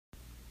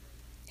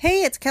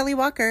Hey, it's Kelly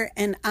Walker,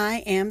 and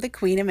I am the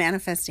Queen of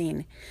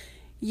Manifesting.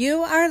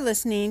 You are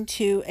listening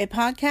to a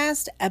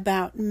podcast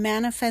about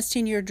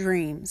manifesting your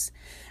dreams.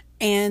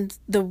 And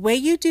the way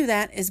you do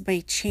that is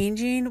by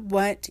changing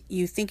what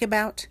you think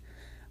about,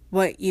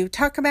 what you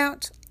talk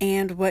about,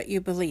 and what you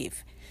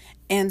believe.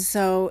 And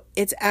so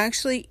it's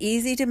actually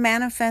easy to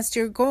manifest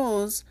your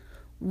goals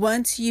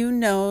once you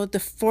know the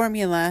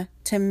formula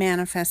to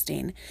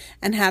manifesting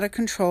and how to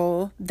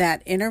control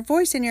that inner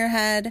voice in your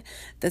head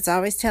that's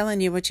always telling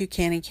you what you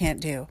can and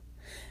can't do.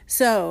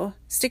 So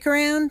stick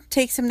around,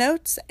 take some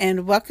notes,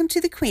 and welcome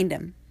to the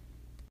Queendom.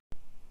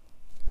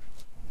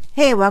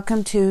 Hey,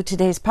 welcome to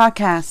today's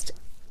podcast.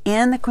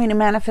 In the Queen of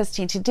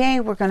Manifesting today,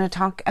 we're going to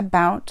talk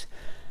about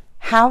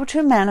how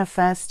to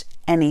manifest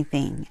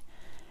anything,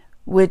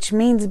 which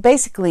means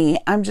basically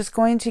I'm just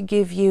going to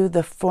give you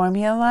the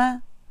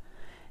formula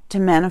to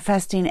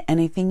manifesting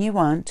anything you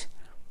want.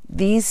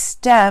 These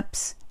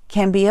steps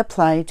can be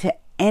applied to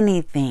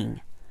anything.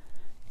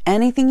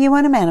 Anything you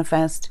want to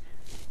manifest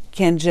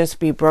can just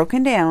be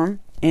broken down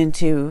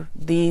into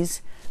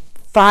these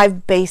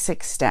 5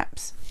 basic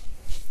steps.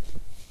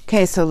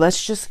 Okay, so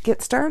let's just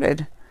get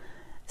started.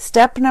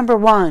 Step number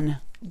 1,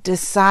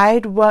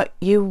 decide what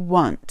you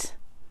want.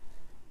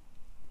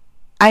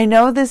 I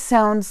know this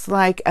sounds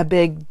like a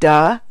big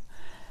duh,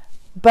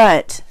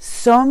 but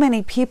so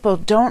many people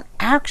don't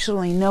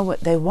actually know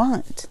what they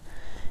want.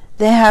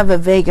 They have a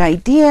vague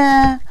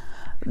idea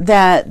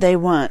that they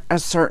want a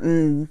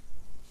certain,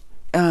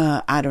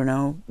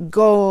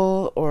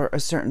 goal or a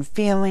certain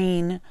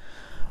feeling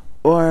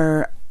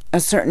or a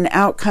certain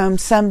outcome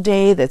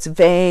someday that's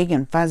vague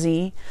and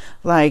fuzzy.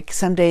 Like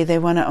someday they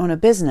want to own a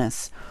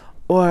business,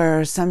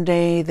 or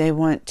someday they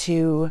want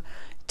to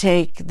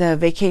take the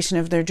vacation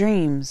of their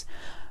dreams,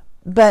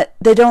 but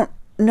they don't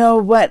know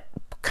what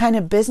kind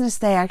of business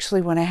they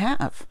actually want to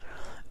have.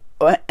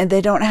 And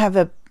they don't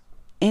have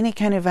any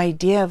kind of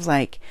idea of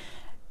like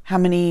how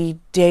many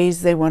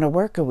days they want to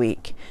work a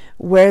week,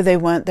 where they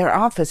want their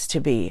office to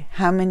be,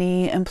 how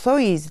many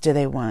employees do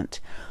they want,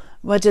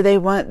 what do they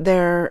want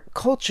their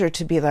culture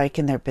to be like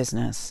in their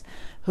business,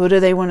 who do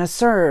they want to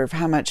serve,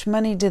 how much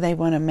money do they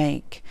want to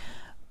make.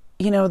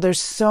 There's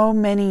so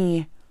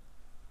many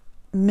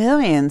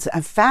millions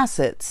of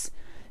facets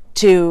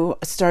to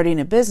starting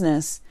a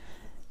business.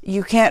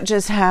 You can't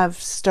just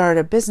start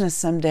a business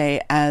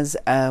someday as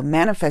a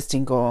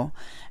manifesting goal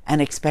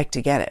and expect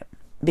to get it,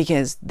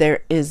 because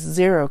there is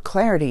zero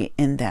clarity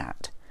in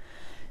that.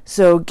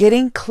 So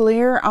getting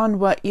clear on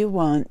what you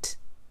want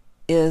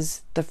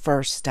is the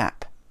first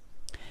step.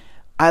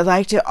 I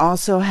like to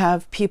also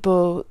have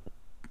people,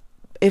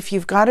 if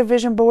you've got a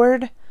vision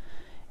board,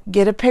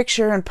 get a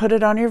picture and put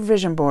it on your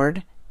vision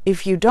board.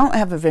 If you don't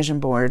have a vision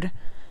board,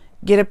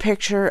 get a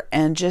picture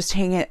and just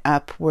hang it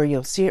up where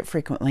you'll see it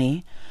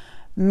frequently.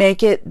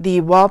 Make it the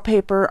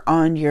wallpaper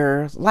on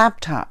your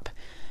laptop.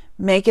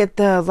 Make it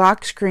the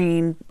lock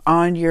screen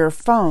on your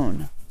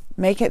phone.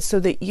 Make it so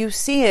that you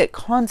see it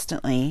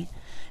constantly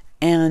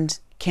and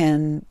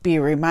can be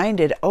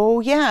reminded, oh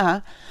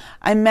yeah,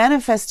 I'm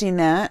manifesting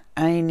that.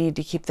 I need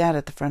to keep that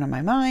at the front of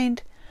my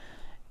mind.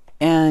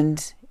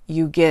 And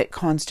you get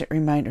constant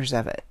reminders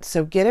of it.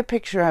 So get a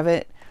picture of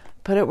it,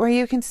 put it where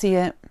you can see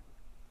it,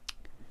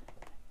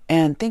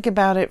 and think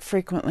about it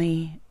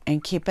frequently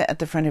and keep it at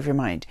the front of your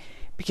mind.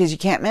 Because you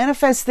can't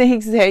manifest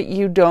things that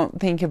you don't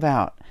think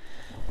about.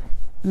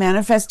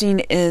 Manifesting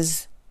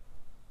is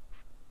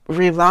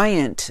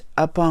reliant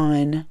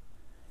upon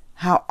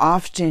how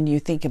often you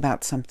think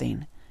about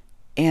something.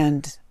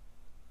 And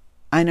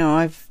I know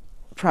I've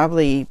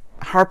probably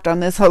harped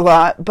on this a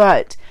lot,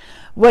 but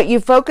what you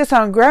focus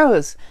on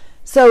grows.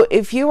 So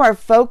if you are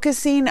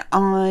focusing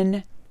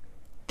on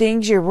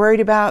things you're worried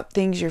about,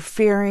 things you're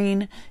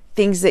fearing,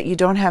 things that you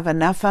don't have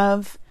enough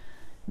of,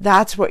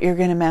 that's what you're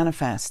going to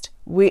manifest.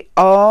 We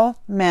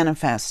all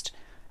manifest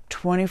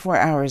 24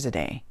 hours a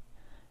day.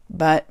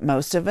 But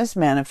most of us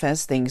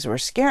manifest things we're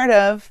scared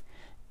of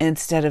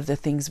instead of the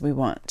things we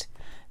want,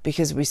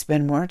 because we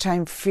spend more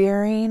time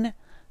fearing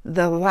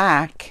the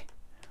lack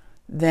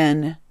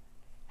than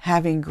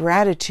having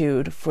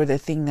gratitude for the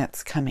thing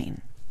that's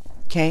coming.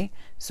 Okay?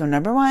 So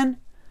number 1,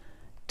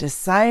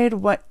 decide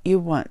what you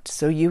want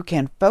so you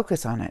can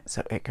focus on it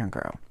so it can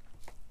grow.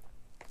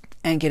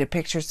 And get a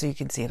picture so you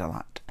can see it a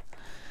lot.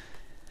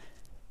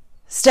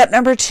 Step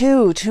number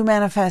 2 to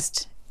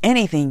manifest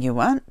anything you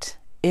want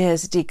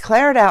is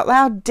declare it out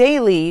loud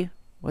daily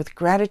with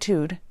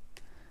gratitude.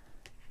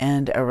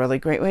 And a really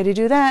great way to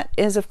do that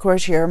is, of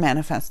course, your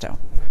manifesto.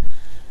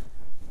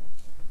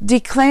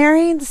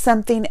 Declaring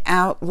something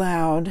out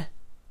loud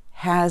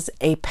has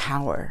a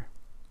power.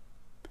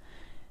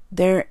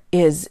 There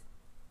is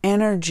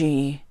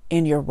energy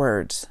in your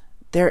words.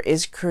 There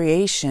is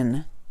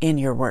creation in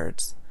your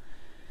words.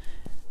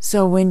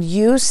 So when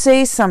you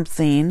say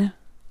something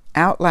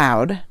out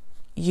loud,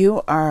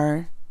 you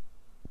are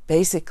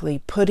basically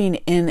putting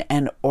in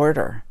an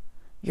order.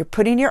 You're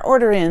putting your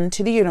order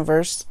into the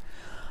universe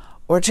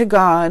or to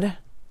God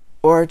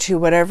or to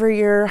whatever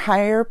your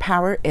higher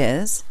power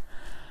is,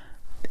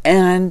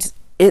 and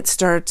it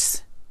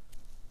starts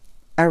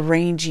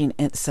arranging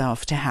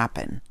itself to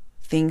happen.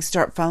 Things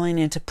start falling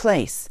into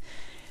place.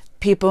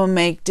 People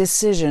make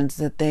decisions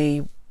that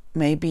they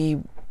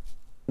maybe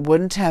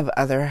wouldn't have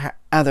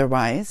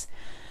otherwise,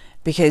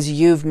 because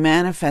you've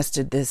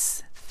manifested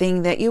this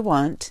thing that you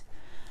want.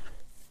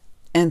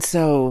 And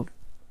so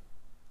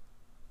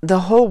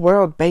the whole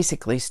world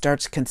basically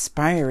starts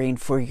conspiring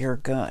for your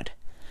good.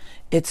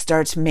 It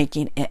starts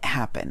making it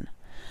happen.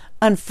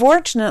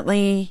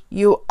 Unfortunately,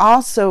 you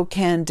also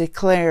can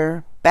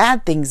declare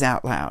bad things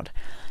out loud.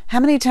 How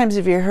many times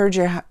have you heard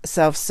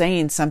yourself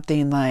saying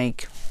something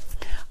like,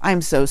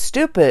 I'm so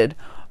stupid,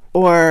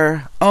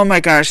 or, oh my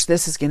gosh,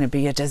 this is going to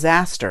be a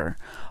disaster,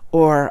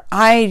 or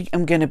I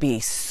am going to be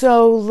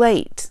so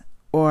late,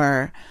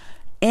 or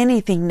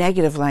anything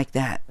negative like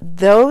that?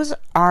 Those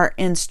are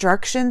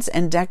instructions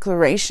and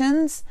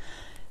declarations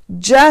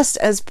just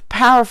as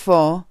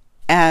powerful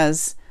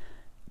as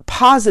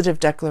positive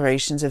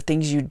declarations of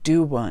things you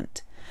do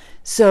want.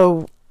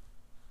 So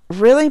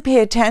really pay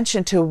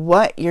attention to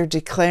what you're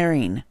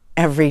declaring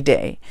every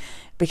day,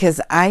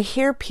 because I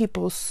hear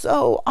people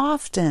so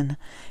often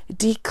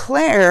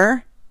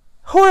declare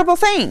horrible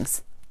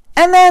things.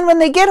 And then when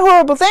they get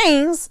horrible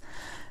things,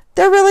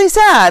 they're really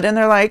sad and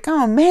they're like,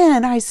 oh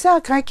man, I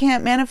suck. I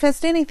can't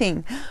manifest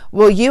anything.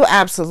 Well, you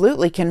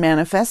absolutely can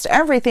manifest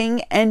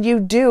everything, and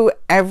you do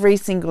every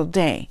single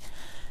day.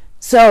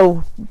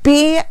 So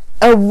be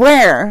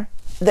aware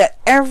that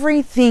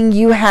everything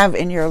you have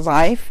in your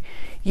life,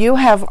 you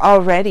have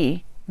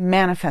already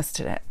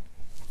manifested it.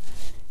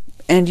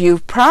 And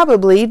you've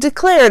probably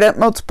declared it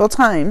multiple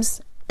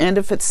times. And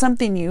if it's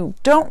something you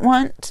don't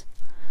want,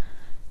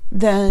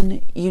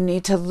 then you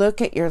need to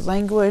look at your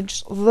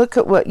language, look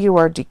at what you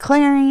are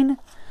declaring,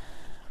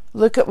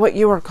 look at what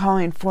you are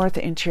calling forth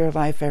into your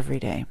life every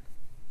day.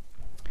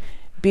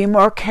 Be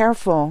more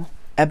careful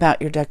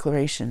about your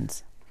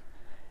declarations.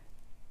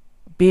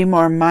 Be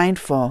more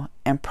mindful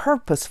and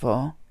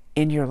purposeful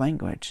in your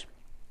language.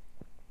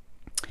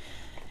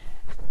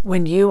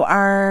 When you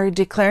are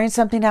declaring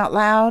something out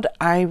loud,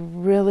 I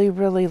really,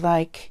 really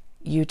like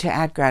you to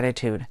add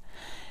gratitude,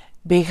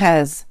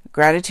 because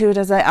gratitude,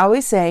 as I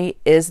always say,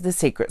 is the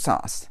secret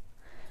sauce.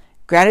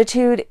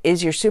 Gratitude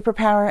is your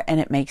superpower, and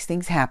it makes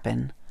things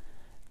happen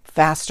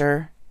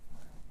faster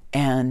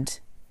and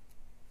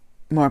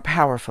more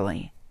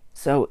powerfully.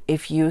 So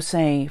if you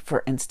say,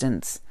 for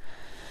instance,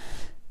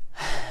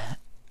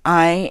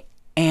 I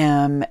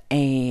am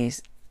a,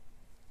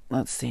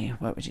 let's see,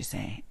 what would you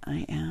say?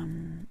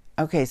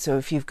 Okay, so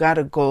if you've got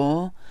a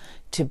goal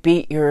to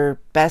beat your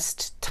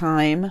best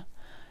time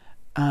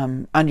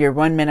on your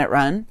 1 minute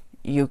run,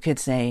 you could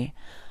say,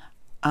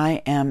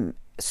 I am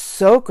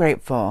so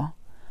grateful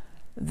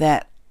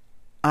that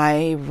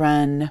I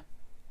run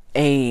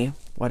a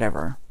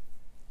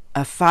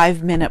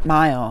 5-minute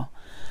mile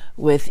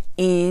with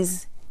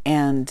ease,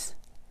 and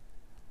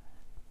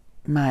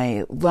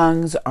my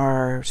lungs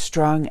are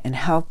strong and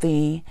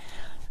healthy.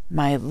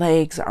 My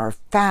legs are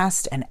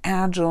fast and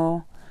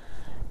agile.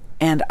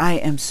 And I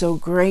am so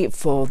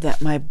grateful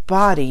that my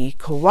body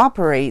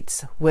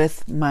cooperates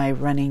with my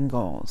running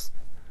goals.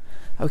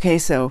 Okay,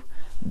 so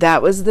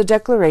that was the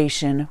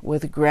declaration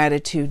with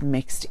gratitude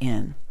mixed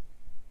in.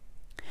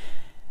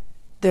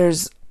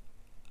 There's,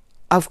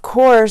 of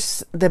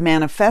course, the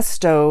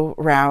manifesto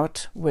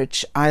route,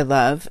 which I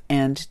love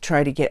and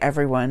try to get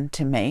everyone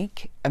to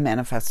make a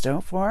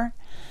manifesto for.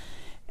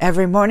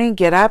 Every morning,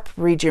 get up,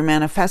 read your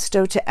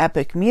manifesto to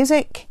epic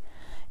music,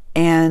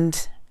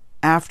 and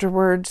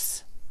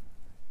afterwards,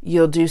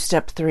 you'll do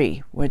step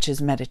 3, which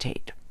is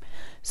meditate.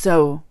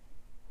 So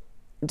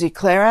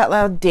declare out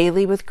loud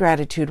daily with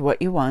gratitude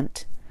what you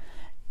want.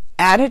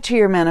 Add it to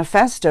your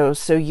manifesto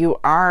so you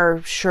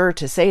are sure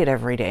to say it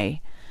every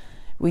day.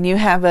 When you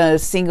have a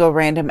single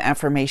random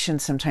affirmation,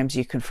 sometimes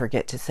you can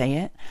forget to say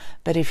it.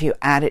 But if you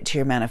add it to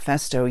your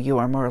manifesto, you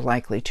are more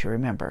likely to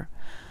remember.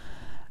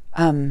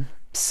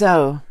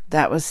 So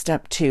that was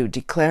step 2.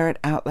 Declare it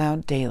out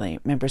loud daily.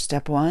 Remember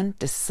step 1,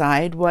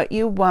 decide what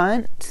you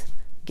want.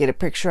 Get a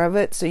picture of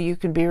it so you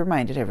can be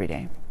reminded every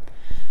day.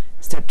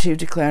 Step 2,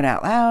 declare it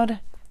out loud.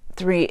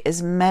 3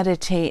 is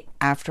meditate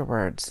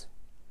afterwards.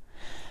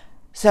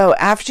 So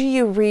after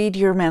you read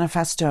your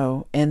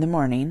manifesto in the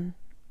morning,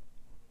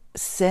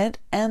 sit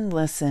and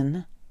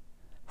listen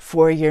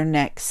for your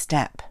next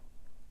step.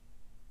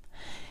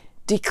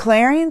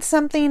 Declaring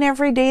something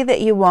every day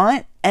that you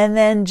want and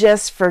then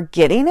just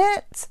forgetting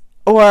it,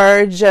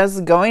 or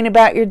just going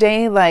about your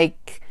day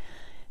like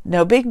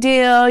no big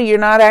deal, you're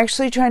not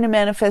actually trying to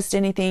manifest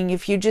anything.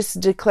 If you just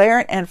declare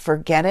it and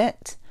forget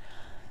it,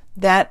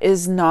 that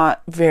is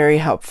not very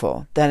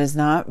helpful. That is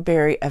not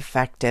very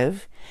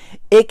effective.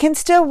 It can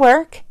still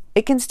work.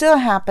 It can still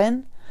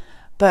happen.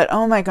 But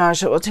oh my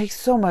gosh, it will take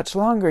so much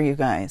longer, you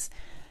guys.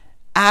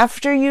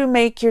 After you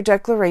make your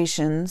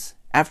declarations,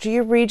 after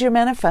you read your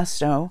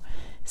manifesto,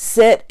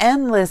 sit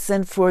and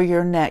listen for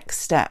your next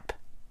step.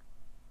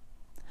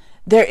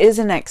 There is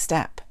a next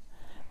step.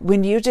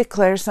 When you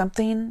declare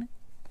something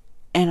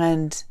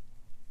and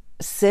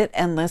sit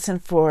and listen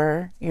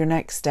for your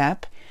next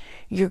step,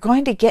 you're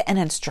going to get an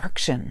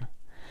instruction.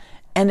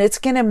 And it's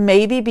going to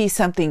maybe be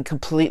something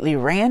completely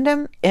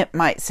random. It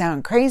might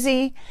sound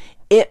crazy.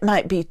 It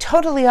might be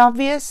totally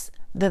obvious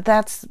that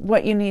that's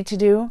what you need to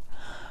do.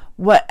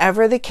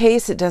 Whatever the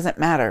case, it doesn't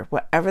matter.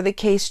 Whatever the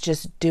case,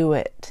 just do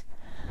it.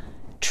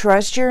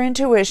 Trust your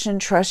intuition,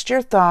 trust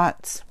your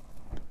thoughts,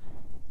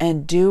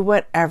 and do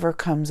whatever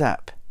comes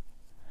up.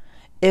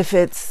 If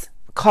it's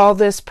call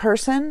this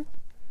person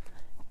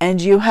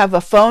and you have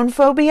a phone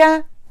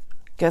phobia,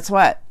 guess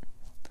what?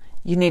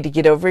 You need to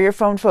get over your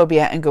phone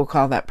phobia and go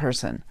call that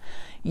person.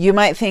 You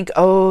might think,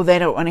 oh, they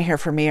don't want to hear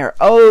from me, or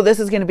oh, this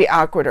is going to be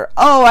awkward, or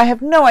oh, I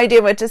have no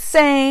idea what to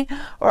say,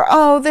 or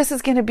oh, this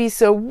is going to be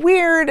so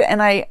weird,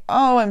 and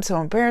I'm so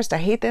embarrassed, I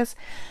hate this.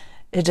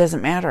 It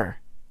doesn't matter.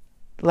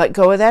 Let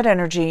go of that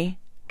energy.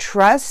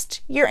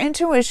 Trust your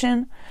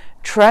intuition.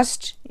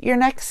 Trust your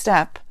next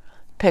step.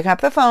 Pick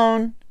up the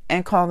phone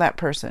and call that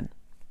person.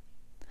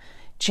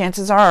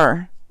 Chances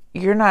are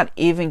you're not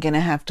even going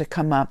to have to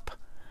come up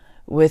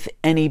with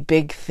any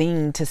big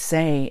thing to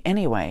say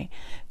anyway,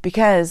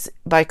 because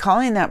by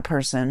calling that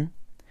person,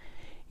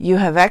 you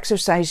have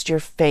exercised your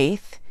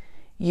faith,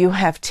 you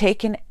have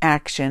taken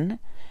action,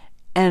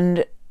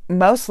 and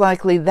most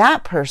likely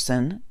that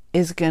person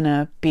is going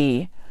to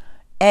be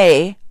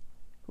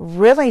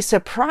really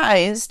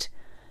surprised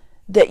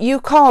that you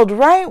called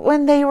right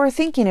when they were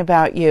thinking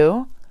about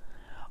you,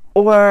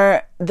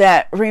 or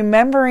that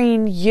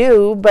remembering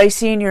you by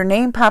seeing your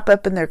name pop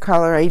up in their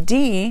caller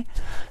ID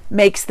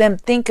makes them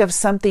think of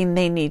something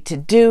they need to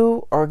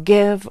do or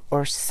give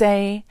or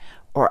say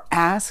or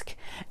ask,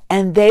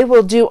 and they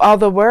will do all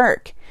the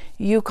work.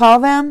 You call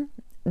them,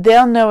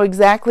 they'll know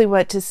exactly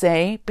what to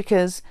say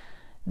because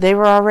they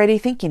were already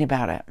thinking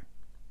about it.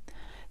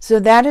 So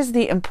that is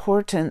the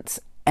importance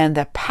and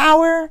the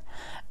power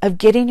of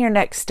getting your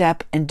next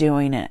step and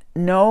doing it,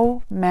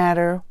 no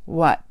matter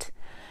what.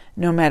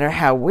 No matter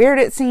how weird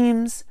it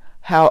seems,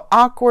 how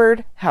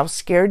awkward, how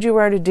scared you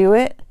are to do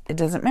it, it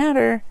doesn't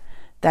matter.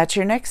 That's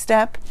your next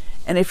step.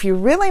 And if you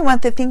really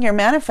want the thing you're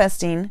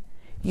manifesting,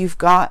 you've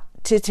got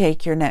to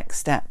take your next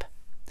step.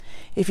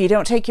 If you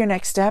don't take your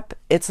next step,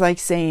 it's like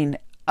saying,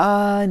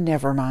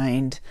 never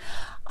mind.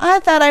 I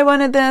thought I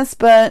wanted this,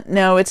 but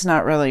no, it's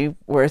not really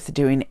worth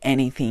doing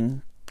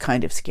anything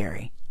kind of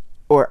scary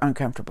or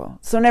uncomfortable.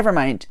 So never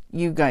mind.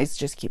 You guys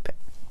just keep it.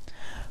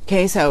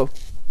 Okay, so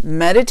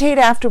meditate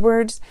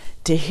afterwards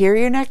to hear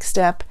your next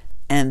step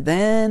and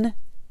then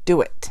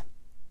do it.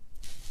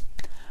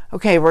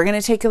 Okay, we're going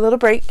to take a little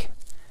break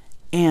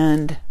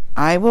and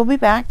I will be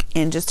back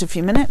in just a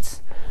few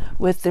minutes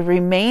with the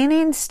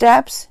remaining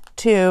steps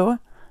to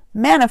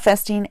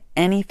manifesting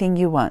anything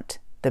you want,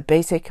 the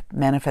basic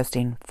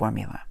manifesting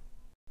formula.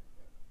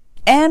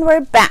 And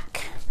we're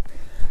back.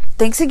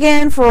 Thanks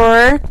again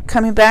for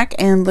coming back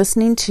and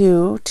listening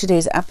to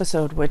today's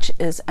episode, which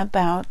is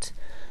about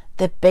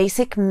the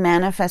basic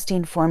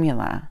manifesting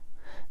formula,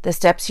 the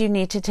steps you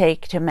need to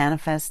take to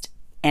manifest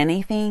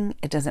anything,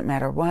 it doesn't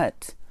matter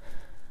what.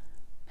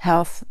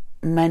 Health,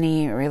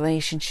 money,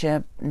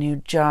 relationship, new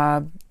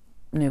job,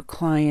 new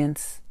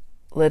clients,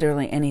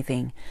 literally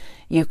anything.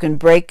 You can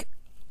break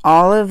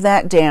all of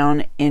that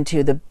down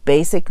into the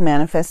basic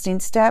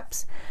manifesting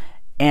steps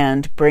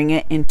and bring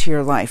it into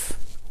your life.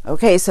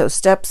 Okay, so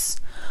steps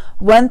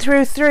 1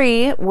 through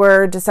 3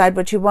 were decide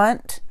what you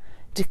want,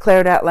 declare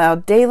it out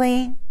loud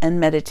daily, and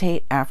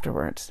meditate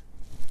afterwards.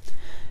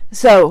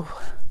 So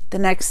the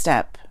next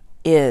step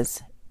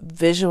is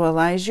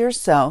visualize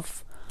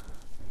yourself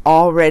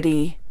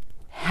already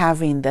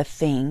having the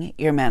thing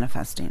you're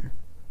manifesting.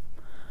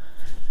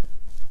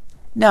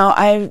 Now,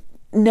 I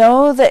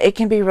know that it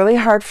can be really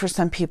hard for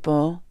some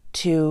people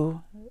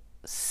to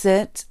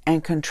sit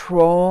and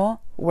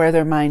control where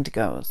their mind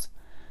goes.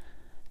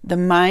 The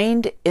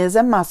mind is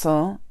a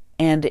muscle,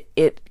 and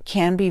it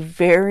can be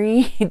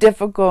very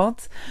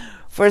difficult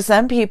for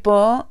some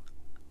people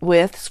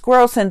with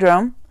squirrel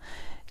syndrome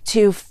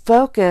to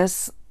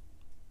focus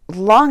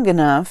long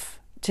enough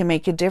to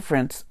make a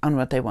difference on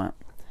what they want.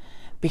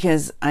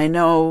 Because I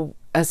know,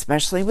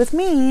 especially with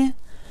me,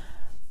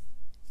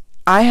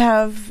 I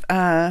have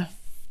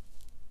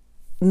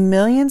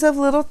millions of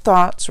little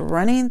thoughts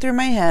running through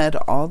my head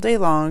all day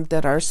long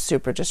that are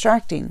super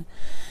distracting.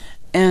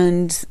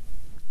 And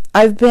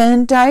I've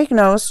been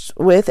diagnosed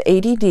with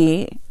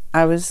ADD.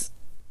 I was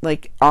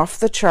like off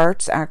the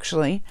charts,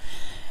 actually.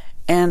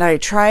 And I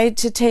tried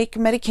to take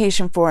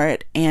medication for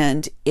it,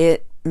 and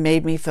it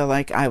made me feel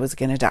like I was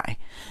going to die.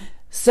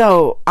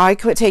 So I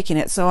quit taking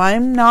it. So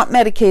I'm not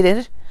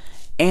medicated,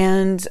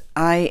 and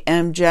I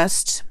am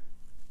just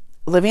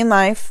living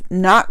life,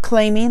 not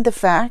claiming the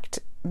fact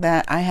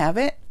that I have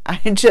it. I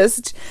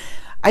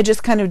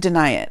just kind of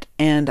deny it,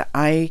 and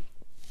I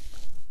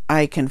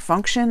can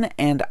function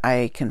and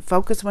I can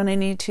focus when I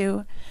need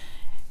to,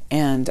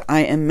 and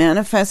I am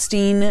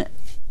manifesting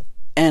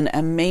an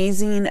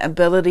amazing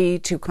ability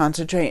to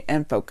concentrate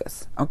and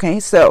focus. Okay,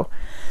 so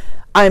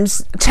I'm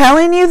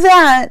telling you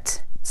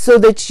that so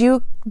that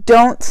you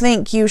don't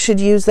think you should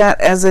use that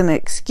as an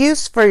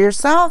excuse for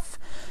yourself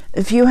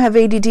if you have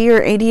ADD or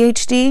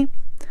ADHD.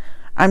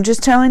 I'm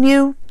just telling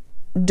you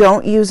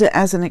don't use it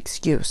as an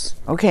excuse,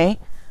 okay?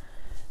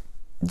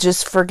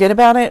 Just forget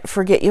about it.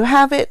 Forget you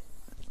have it.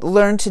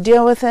 Learn to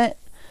deal with it.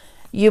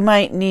 You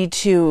might need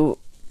to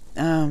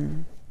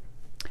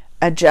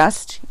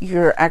adjust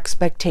your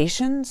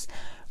expectations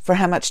for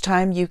how much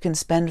time you can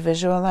spend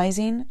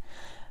visualizing.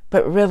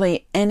 But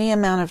really, any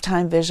amount of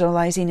time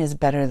visualizing is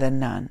better than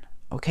none,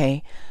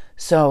 okay?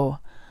 So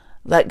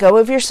let go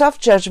of your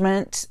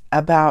self-judgment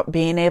about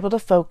being able to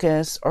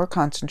focus or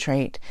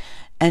concentrate,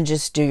 and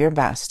just do your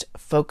best.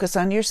 Focus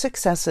on your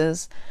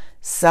successes.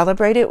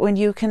 Celebrate it when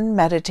you can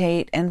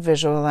meditate and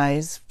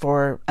visualize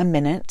for a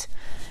minute,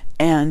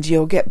 and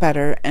you'll get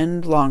better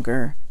and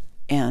longer,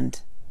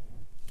 and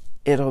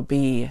it'll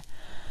be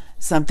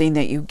something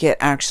that you get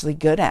actually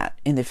good at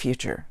in the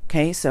future.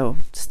 Okay, so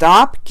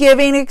stop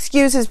giving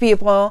excuses,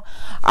 people.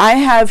 I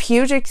have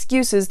huge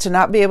excuses to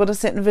not be able to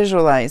sit and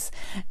visualize,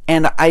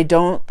 and I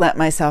don't let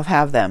myself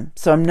have them.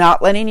 So I'm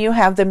not letting you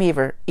have them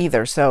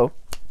either. So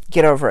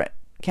get over it.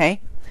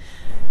 Okay,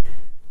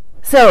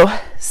 so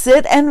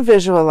sit and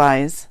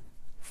visualize.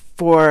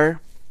 For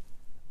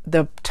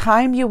the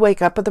time you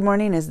wake up in the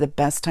morning is the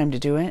best time to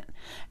do it,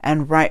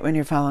 and right when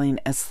you're falling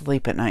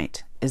asleep at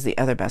night is the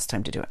other best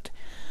time to do it.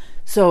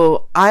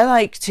 So I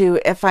like to,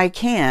 if I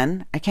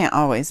can't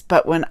always,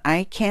 but when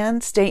I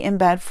can stay in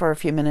bed for a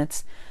few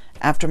minutes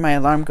after my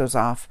alarm goes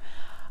off,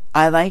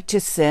 I like to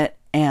sit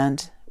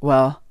and,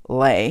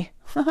 lay.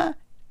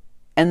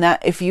 And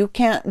that, if you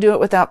can't do it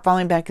without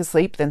falling back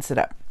asleep, then sit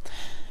up.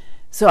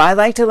 So I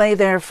like to lay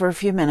there for a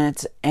few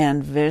minutes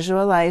and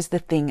visualize the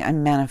thing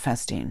I'm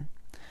manifesting.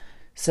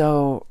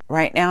 So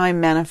right now I'm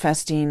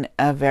manifesting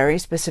a very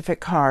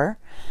specific car,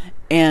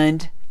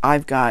 and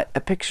I've got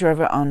a picture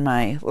of it on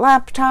my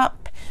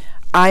laptop.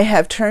 I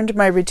have turned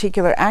my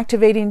reticular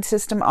activating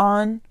system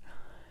on,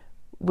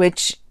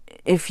 which,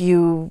 if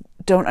you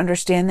don't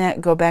understand that,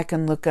 go back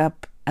and look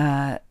up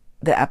the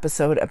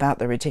episode about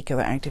the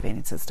reticular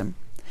activating system.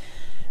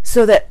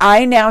 So that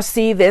I now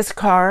see this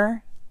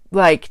car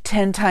like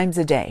 10 times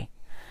a day.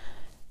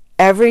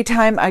 Every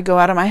time I go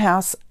out of my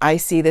house, I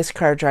see this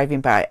car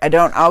driving by. I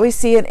don't always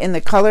see it in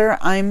the color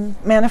I'm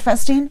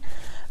manifesting,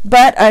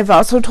 but I've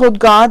also told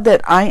God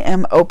that I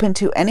am open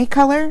to any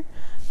color.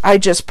 I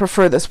just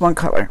prefer this one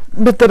color,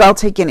 but that I'll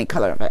take any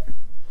color of it.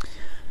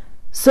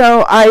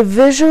 So I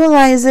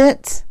visualize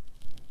it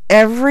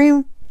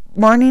every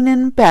morning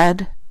in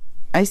bed.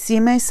 I see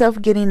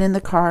myself getting in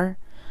the car.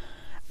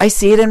 I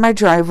see it in my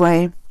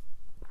driveway.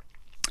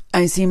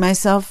 I see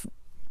myself,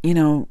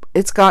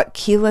 it's got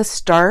keyless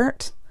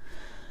start.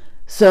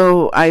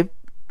 So I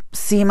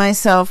see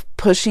myself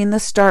pushing the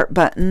start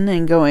button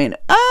and going,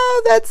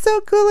 oh, that's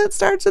so cool. It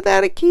starts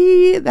without a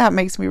key. That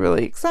makes me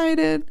really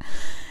excited.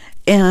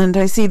 And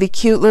I see the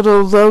cute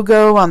little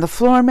logo on the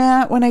floor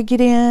mat when I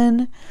get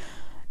in.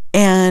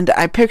 And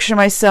I picture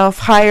myself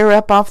higher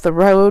up off the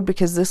road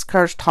because this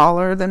car's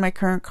taller than my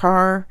current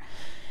car.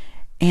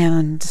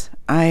 And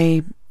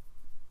I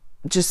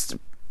just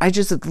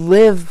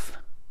live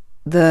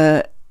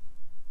the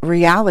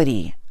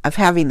reality of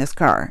having this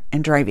car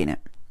and driving it.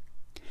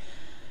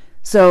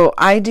 So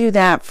I do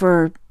that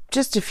for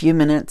just a few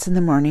minutes in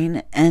the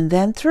morning, and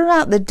then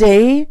throughout the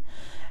day,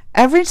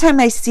 every time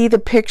I see the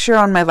picture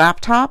on my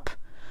laptop,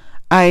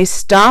 I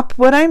stop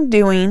what I'm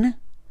doing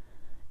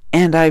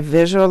and I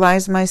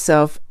visualize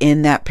myself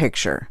in that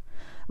picture.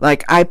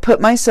 Like, I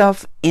put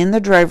myself in the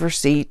driver's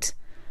seat,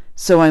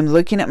 so I'm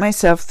looking at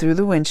myself through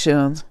the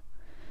windshield,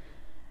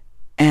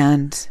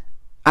 and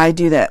I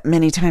do that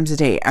many times a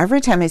day. Every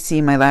time I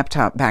see my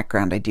laptop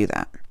background, I do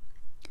that.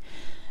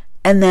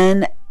 And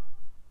then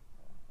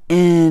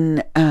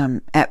in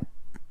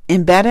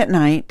bed at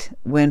night,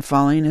 when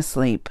falling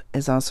asleep,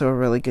 is also a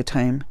really good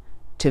time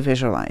to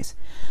visualize.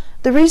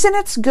 The reason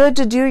it's good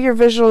to do your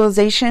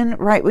visualization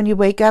right when you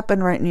wake up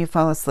and right when you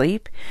fall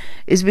asleep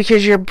is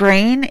because your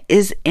brain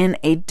is in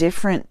a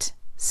different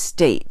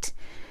state.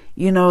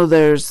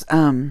 There's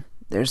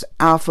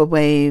alpha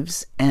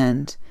waves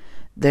and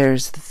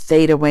there's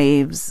theta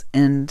waves,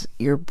 and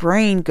your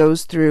brain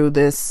goes through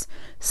this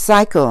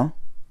cycle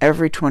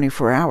every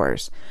 24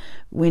 hours.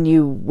 When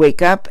you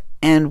wake up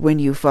and when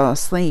you fall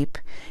asleep,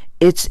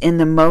 it's in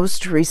the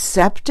most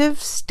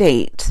receptive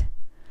state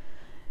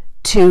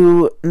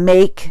to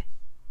make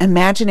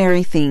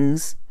imaginary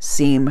things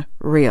seem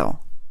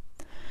real.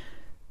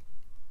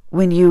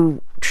 When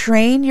you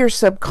train your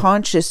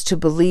subconscious to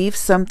believe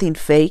something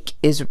fake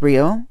is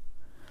real,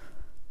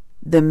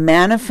 the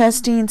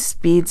manifesting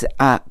speeds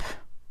up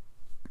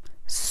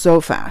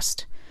so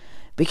fast,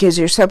 because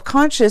your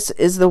subconscious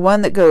is the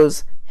one that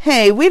goes,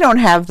 hey, we don't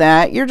have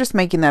that. You're just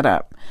making that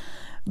up.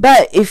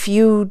 But if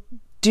you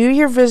do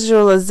your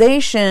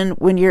visualization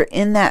when you're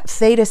in that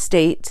theta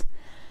state,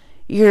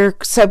 your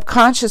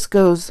subconscious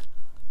goes,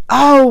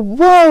 oh,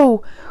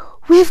 whoa,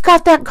 we've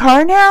got that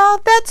car now?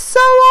 That's so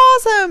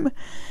awesome.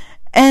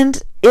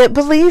 And it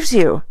believes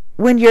you.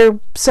 When your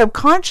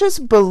subconscious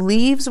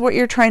believes what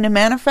you're trying to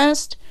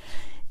manifest,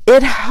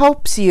 it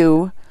helps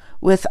you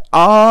with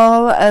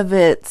all of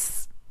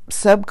its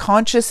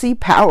subconscious-y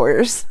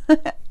powers.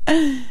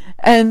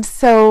 And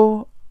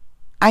so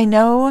I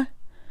know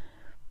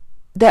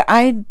that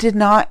I did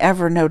not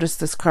ever notice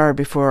this car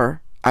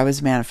before I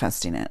was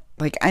manifesting it.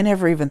 Like, I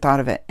never even thought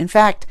of it. In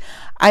fact,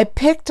 I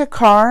picked a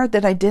car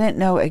that I didn't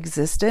know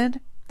existed.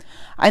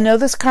 I know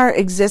this car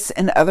exists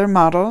in other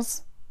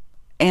models,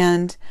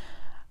 and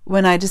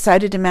when I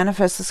decided to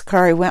manifest this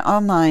car, I went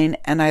online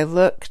and I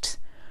looked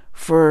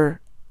for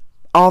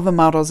all the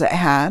models it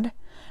had,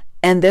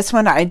 and this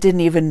one I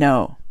didn't even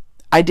know.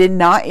 I did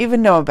not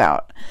even know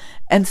about.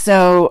 And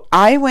so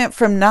I went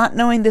from not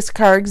knowing this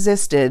car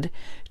existed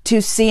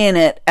to seeing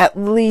it at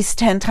least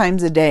 10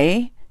 times a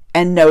day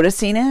and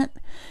noticing it,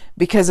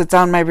 because it's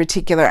on my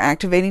reticular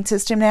activating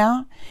system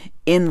now,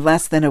 in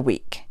less than a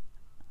week.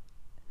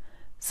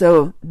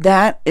 So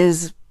that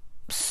is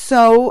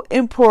so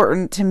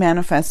important to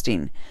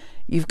manifesting.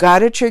 You've got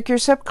to trick your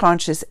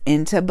subconscious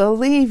into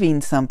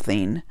believing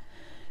something.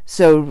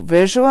 So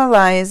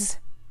visualize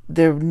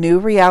the new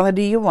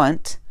reality you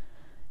want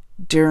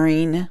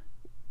during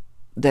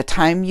the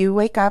time you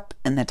wake up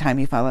and the time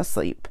you fall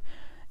asleep.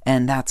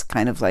 And that's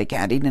kind of like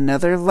adding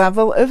another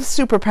level of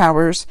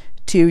superpowers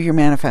to your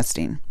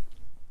manifesting.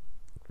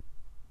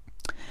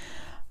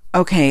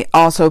 Okay,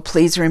 also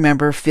please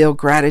remember, feel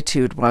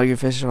gratitude while you're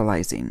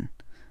visualizing,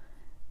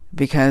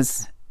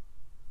 because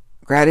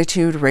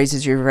gratitude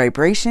raises your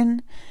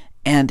vibration,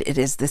 and it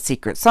is the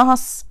secret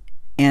sauce,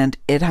 and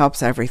it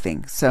helps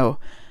everything. So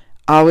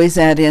always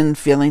add in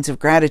feelings of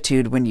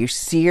gratitude when you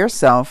see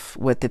yourself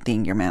with the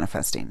thing you're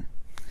manifesting.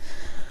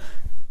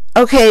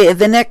 Okay,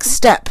 the next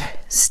step.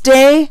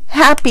 Stay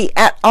happy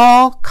at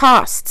all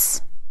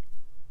costs.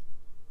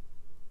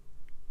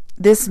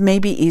 This may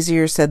be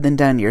easier said than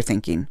done, you're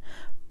thinking.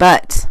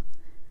 But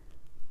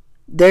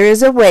there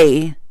is a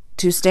way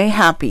to stay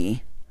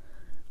happy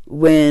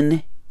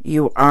when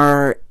you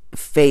are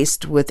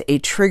faced with a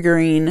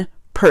triggering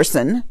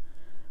person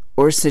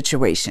or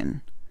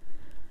situation.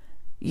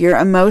 Your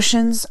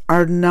emotions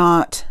are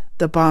not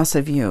the boss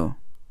of you.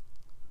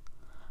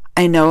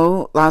 I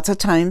know lots of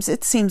times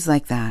it seems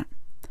like that,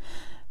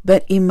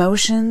 but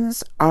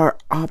emotions are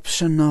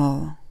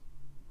optional.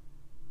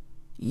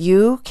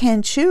 You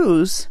can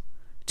choose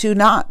to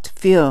not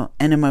feel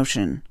an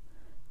emotion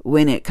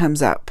when it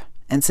comes up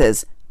and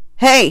says,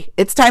 hey,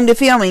 it's time to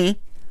feel me.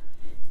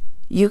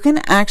 You can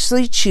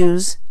actually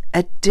choose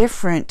a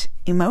different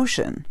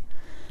emotion.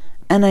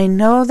 And I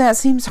know that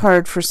seems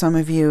hard for some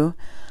of you.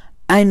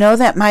 I know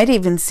that might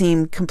even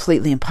seem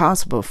completely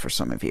impossible for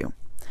some of you.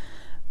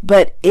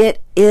 But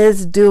it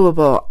is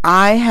doable.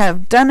 I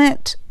have done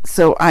it,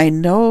 so I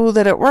know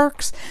that it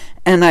works.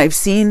 And I've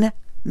seen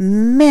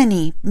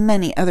many,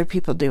 many other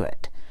people do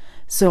it.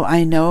 So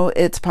I know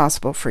it's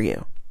possible for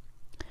you.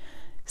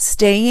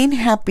 Staying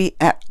happy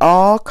at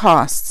all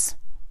costs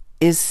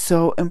is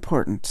so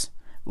important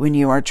when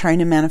you are trying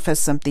to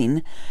manifest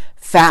something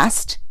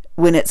fast,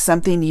 when it's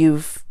something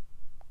you've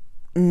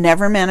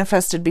never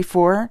manifested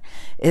before.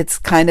 It's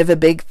kind of a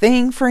big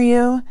thing for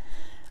you.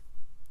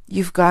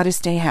 You've got to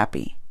stay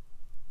happy.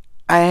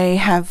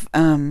 I've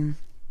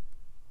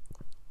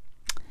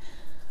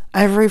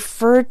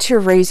referred to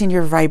raising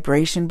your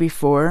vibration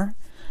before.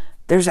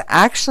 There's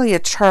actually a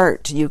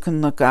chart you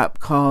can look up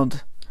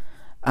called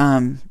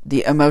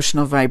the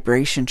emotional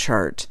vibration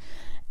chart,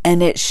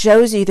 and it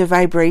shows you the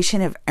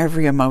vibration of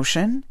every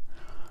emotion.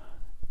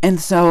 And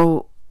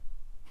so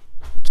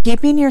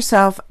keeping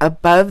yourself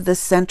above the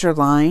center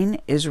line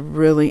is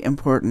really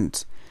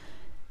important.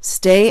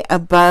 Stay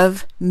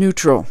above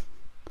neutral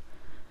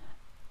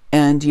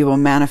and you will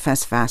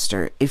manifest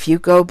faster. If you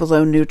go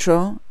below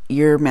neutral,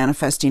 your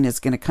manifesting is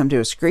going to come to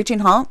a screeching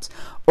halt,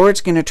 or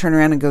it's going to turn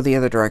around and go the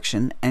other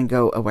direction and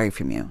go away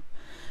from you.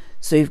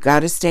 So you've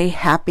got to stay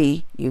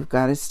happy. You've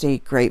got to stay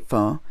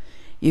grateful.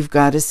 You've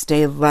got to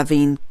stay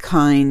loving,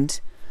 kind,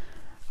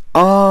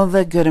 all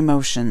the good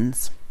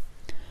emotions.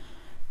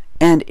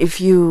 And if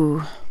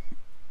you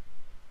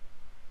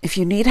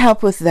need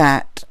help with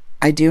that,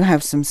 I do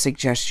have some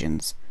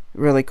suggestions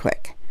really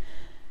quick.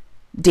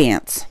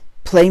 Dance.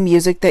 Play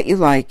music that you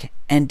like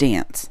and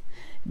dance.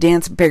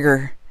 Dance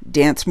bigger.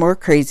 Dance more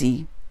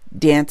crazy.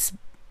 Dance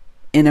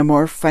in a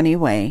more funny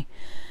way.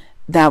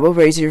 That will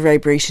raise your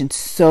vibration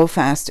so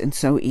fast and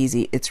so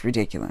easy, it's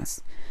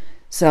ridiculous.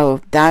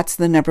 So that's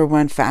the number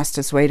one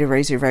fastest way to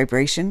raise your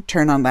vibration.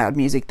 Turn on loud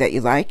music that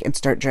you like and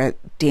start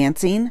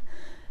dancing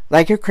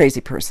like a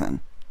crazy person.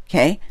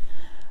 Okay?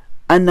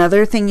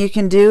 Another thing you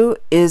can do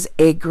is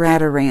a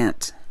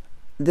Gratarant.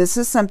 This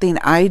is something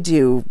I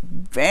do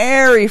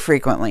very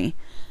frequently.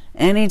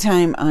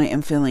 Anytime I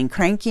am feeling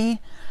cranky,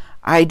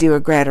 I do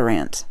a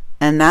Gratarant.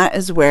 And that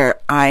is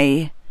where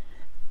I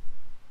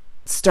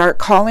start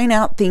calling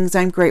out things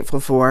I'm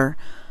grateful for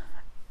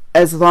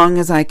as long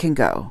as I can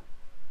go.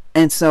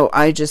 And so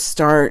I just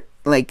start,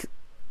 like,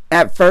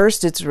 at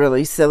first it's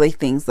really silly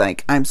things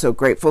like, I'm so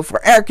grateful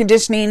for air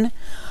conditioning.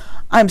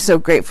 I'm so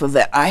grateful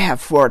that I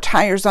have 4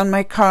 tires on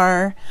my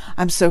car.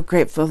 I'm so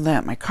grateful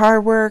that my car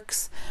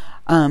works.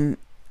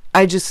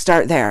 I just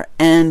start there.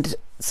 And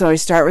so I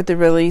start with the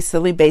really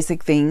silly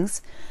basic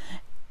things.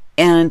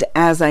 And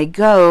as I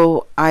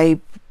go, I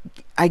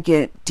I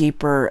get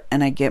deeper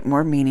and I get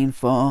more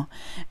meaningful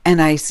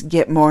and I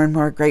get more and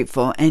more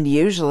grateful. And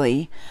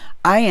usually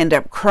I end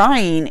up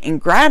crying in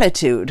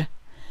gratitude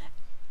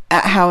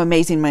at how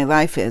amazing my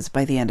life is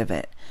by the end of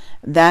it.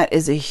 That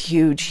is a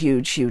huge,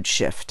 huge, huge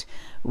shift.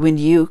 When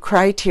you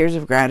cry tears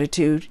of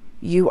gratitude,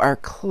 you are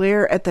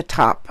clear at the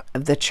top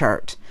of the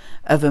chart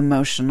of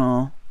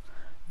emotional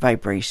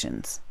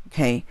vibrations.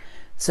 Okay,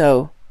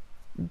 so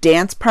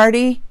dance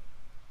party,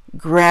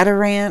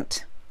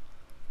 Gratarant.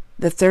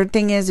 The third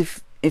thing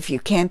is, if you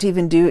can't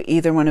even do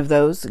either one of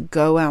those,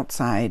 go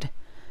outside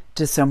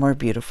to somewhere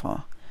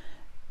beautiful.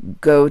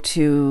 Go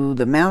to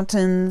the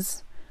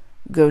mountains,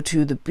 go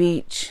to the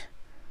beach,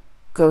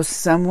 go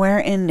somewhere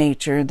in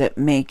nature that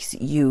makes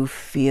you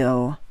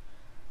feel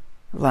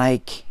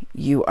like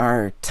you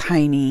are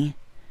tiny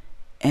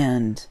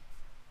and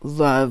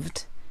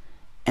loved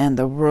and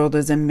the world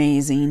is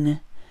amazing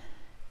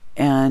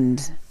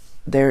and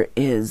there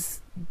is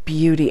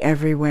beauty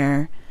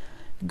everywhere.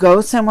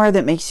 Go somewhere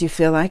that makes you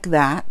feel like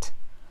that,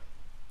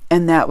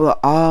 and that will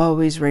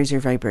always raise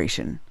your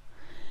vibration.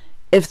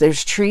 If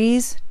there's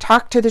trees,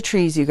 talk to the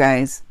trees, you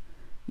guys.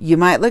 You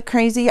might look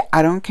crazy,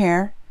 I don't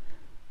care.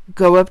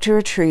 Go up to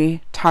a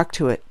tree, talk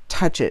to it,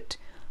 touch it.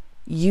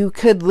 You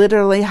could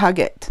literally hug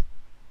it.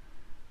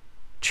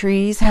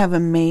 Trees have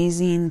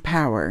amazing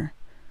power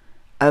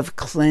of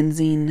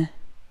cleansing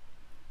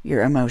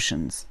your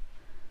emotions.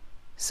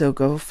 So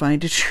go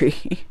find a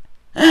tree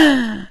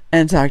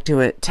and talk to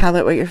it. Tell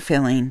it what you're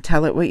feeling.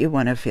 Tell it what you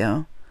want to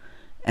feel.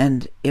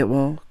 And it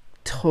will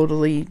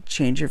totally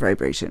change your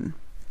vibration.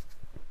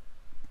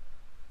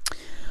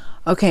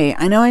 Okay,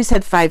 I know I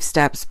said 5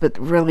 steps, but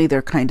really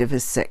they're kind of a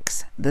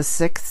 6. The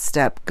 6th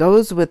step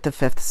goes with the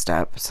 5th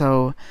step.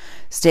 So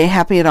stay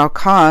happy at all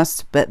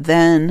costs, but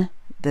then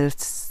the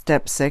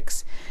step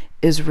 6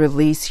 is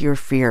release your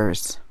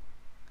fears.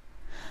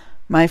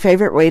 My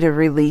favorite way to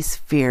release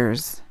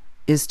fears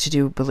is to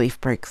do belief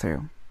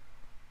breakthrough.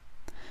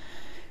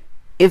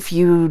 If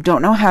you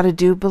don't know how to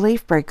do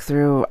belief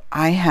breakthrough,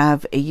 I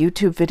have a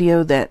YouTube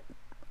video that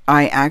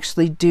I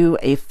actually do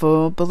a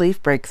full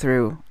belief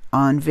breakthrough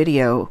on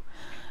video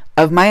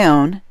of my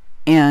own,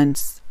 and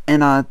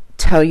I'll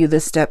tell you the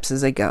steps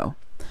as I go.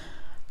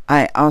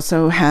 I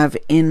also have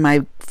in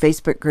my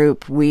Facebook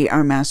group, We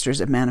Are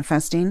Masters of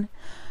Manifesting,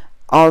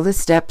 all the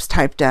steps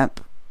typed up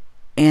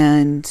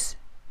and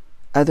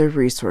other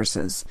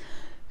resources.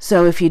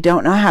 So if you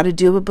don't know how to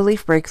do a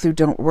belief breakthrough,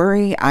 don't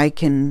worry. I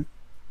can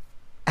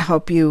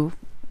help you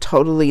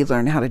totally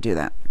learn how to do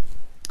that.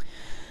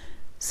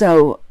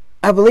 So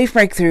a belief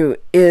breakthrough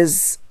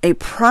is a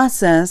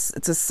process.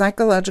 It's a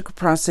psychological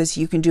process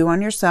you can do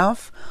on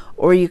yourself,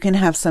 or you can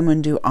have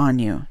someone do on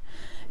you.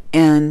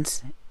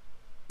 And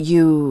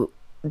you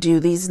do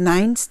these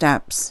 9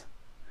 steps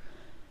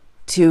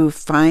to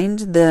find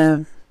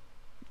the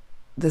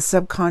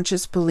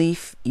subconscious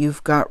belief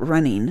you've got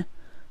running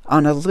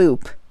on a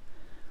loop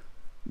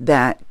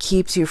that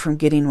keeps you from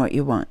getting what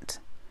you want.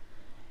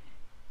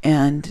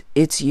 And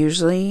it's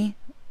usually,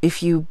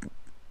 if you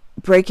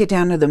break it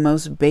down to the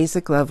most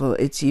basic level,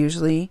 it's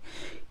usually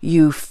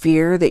you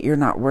fear that you're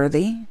not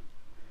worthy,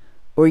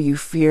 or you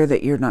fear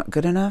that you're not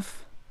good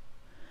enough,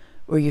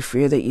 or you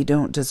fear that you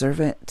don't deserve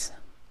it,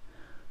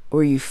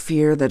 or you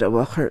fear that it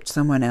will hurt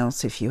someone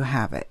else if you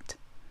have it.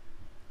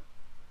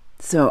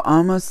 So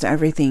almost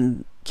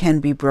everything can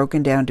be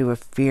broken down to a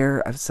fear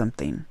of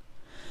something.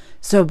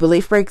 So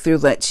belief breakthrough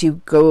lets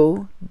you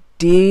go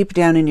deep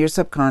down in your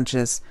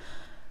subconscious,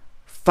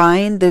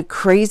 find the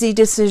crazy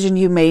decision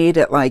you made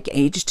at like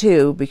age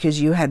 2 because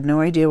you had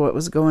no idea what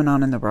was going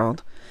on in the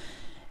world.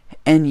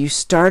 And you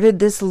started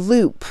this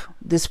loop,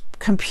 this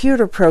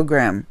computer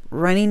program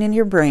running in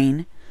your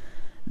brain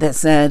that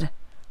said,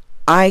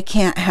 I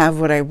can't have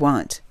what I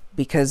want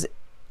because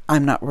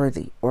I'm not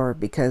worthy, or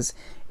because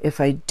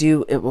if I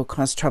do, it will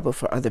cause trouble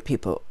for other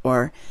people,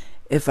 or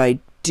if I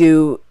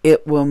do,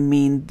 it will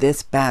mean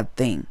this bad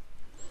thing.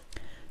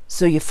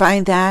 So you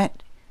find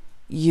that,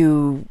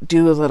 you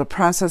do a little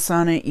process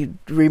on it, you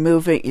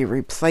remove it, you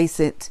replace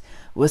it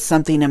with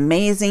something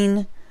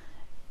amazing,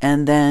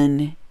 and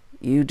then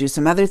you do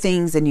some other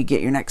things, and you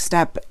get your next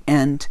step,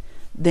 and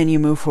then you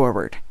move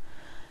forward.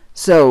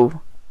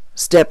 So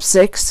step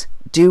 6,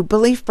 do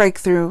belief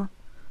breakthrough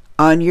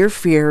on your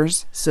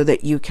fears so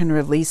that you can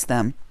release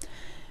them.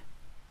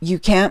 You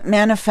can't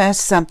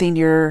manifest something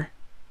you're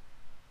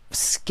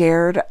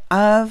scared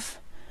of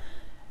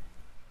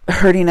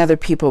hurting other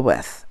people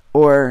with,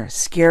 or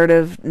scared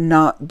of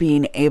not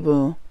being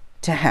able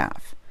to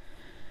have,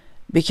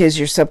 because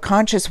your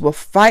subconscious will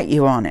fight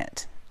you on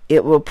it.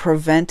 It will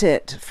prevent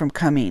it from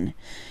coming.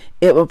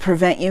 It will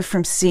prevent you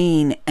from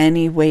seeing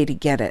any way to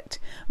get it,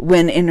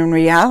 when in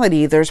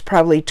reality there's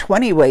probably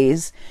 20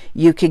 ways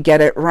you could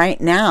get it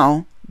right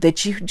now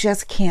that you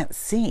just can't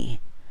see.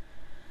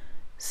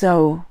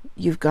 So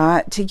you've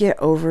got to get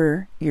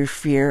over your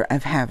fear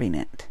of having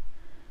it.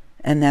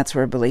 And that's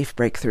where belief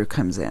breakthrough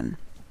comes in.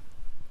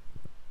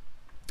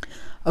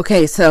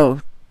 Okay,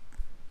 so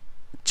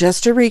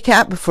just to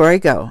recap before I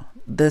go,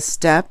 the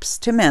steps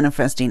to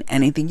manifesting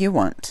anything you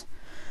want.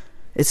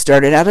 It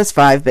started out as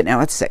 5, but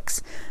now it's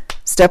 6.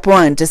 Step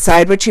 1,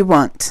 decide what you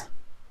want.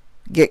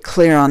 Get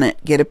clear on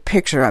it. Get a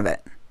picture of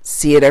it.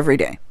 See it every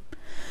day.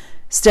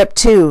 Step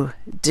 2,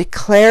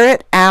 declare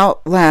it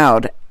out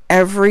loud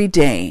every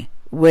day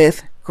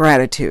with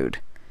gratitude.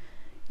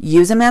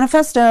 Use a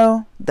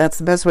manifesto. That's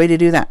the best way to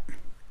do that.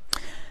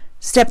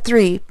 Step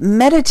 3,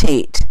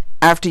 meditate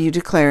after you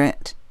declare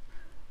it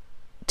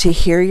to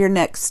hear your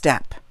next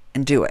step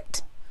and do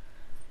it.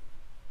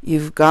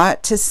 You've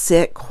got to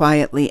sit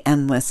quietly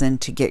and listen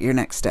to get your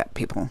next step,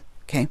 people.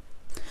 Okay?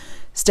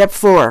 Step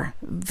 4,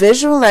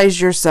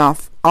 visualize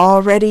yourself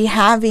already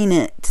having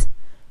it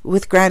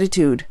with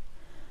gratitude.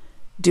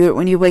 Do it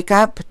when you wake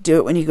up, do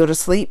it when you go to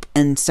sleep,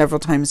 and several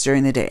times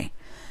during the day.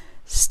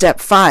 Step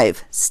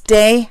 5,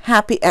 stay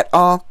happy at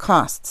all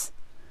costs.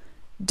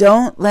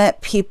 Don't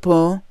let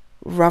people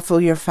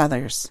ruffle your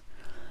feathers.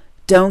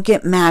 Don't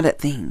get mad at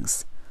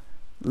things.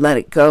 Let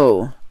it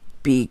go.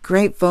 Be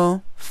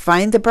grateful.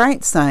 Find the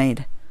bright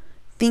side.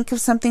 Think of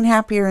something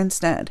happier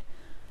instead.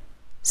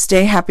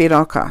 Stay happy at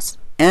all costs.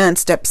 And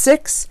step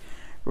 6,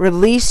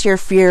 release your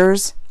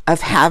fears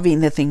of having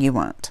the thing you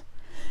want.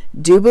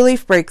 Do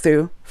belief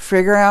breakthrough.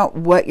 Figure out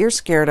what you're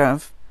scared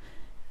of.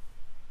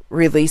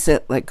 Release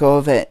it, let go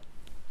of it,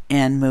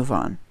 and move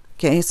on.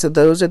 Okay, so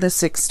those are the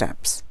 6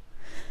 steps.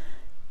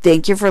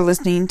 Thank you for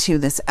listening to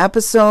this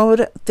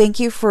episode. Thank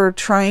you for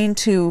trying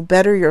to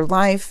better your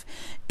life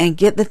and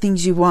get the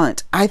things you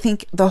want. I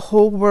think the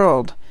whole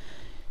world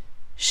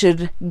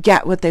should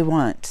get what they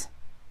want.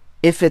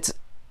 If it's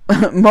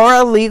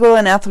moral, legal,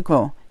 and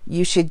ethical,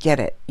 you should get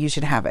it. You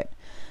should have it.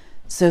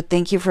 So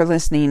thank you for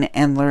listening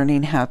and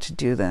learning how to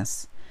do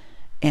this.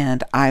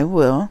 And I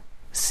will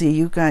see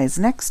you guys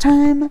next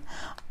time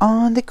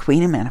on The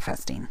Queen of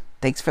Manifesting.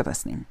 Thanks for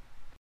listening.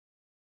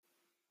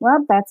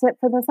 Well, that's it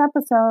for this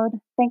episode.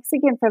 Thanks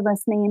again for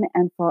listening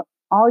and for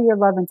all your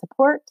love and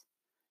support.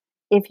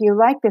 If you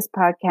like this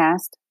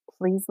podcast,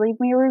 please leave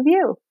me a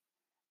review.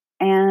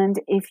 And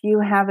if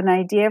you have an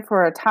idea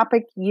for a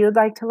topic you'd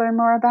like to learn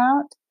more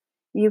about,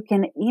 you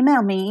can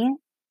email me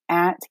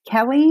at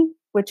Kelly,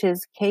 which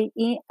is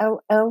Kelly,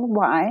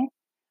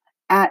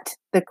 at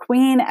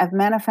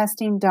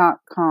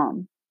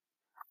thequeenofmanifesting.com.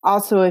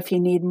 Also, if you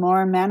need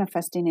more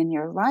manifesting in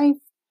your life,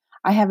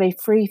 I have a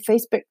free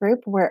Facebook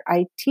group where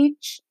I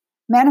teach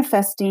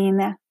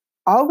manifesting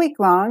all week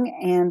long.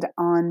 And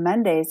on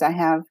Mondays, I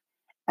have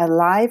a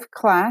live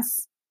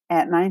class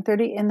at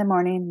 9:30 in the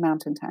morning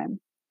Mountain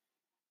Time.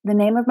 The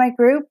name of my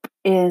group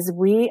is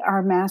We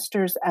Are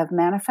Masters of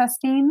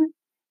Manifesting.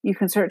 You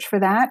can search for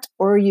that,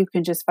 or you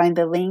can just find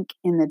the link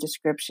in the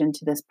description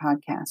to this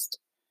podcast.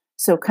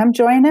 So come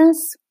join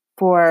us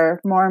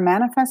for more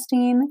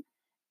manifesting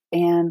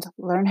and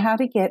learn how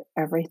to get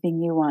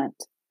everything you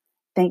want.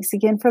 Thanks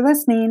again for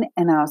listening,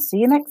 and I'll see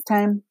you next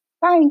time.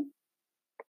 Bye.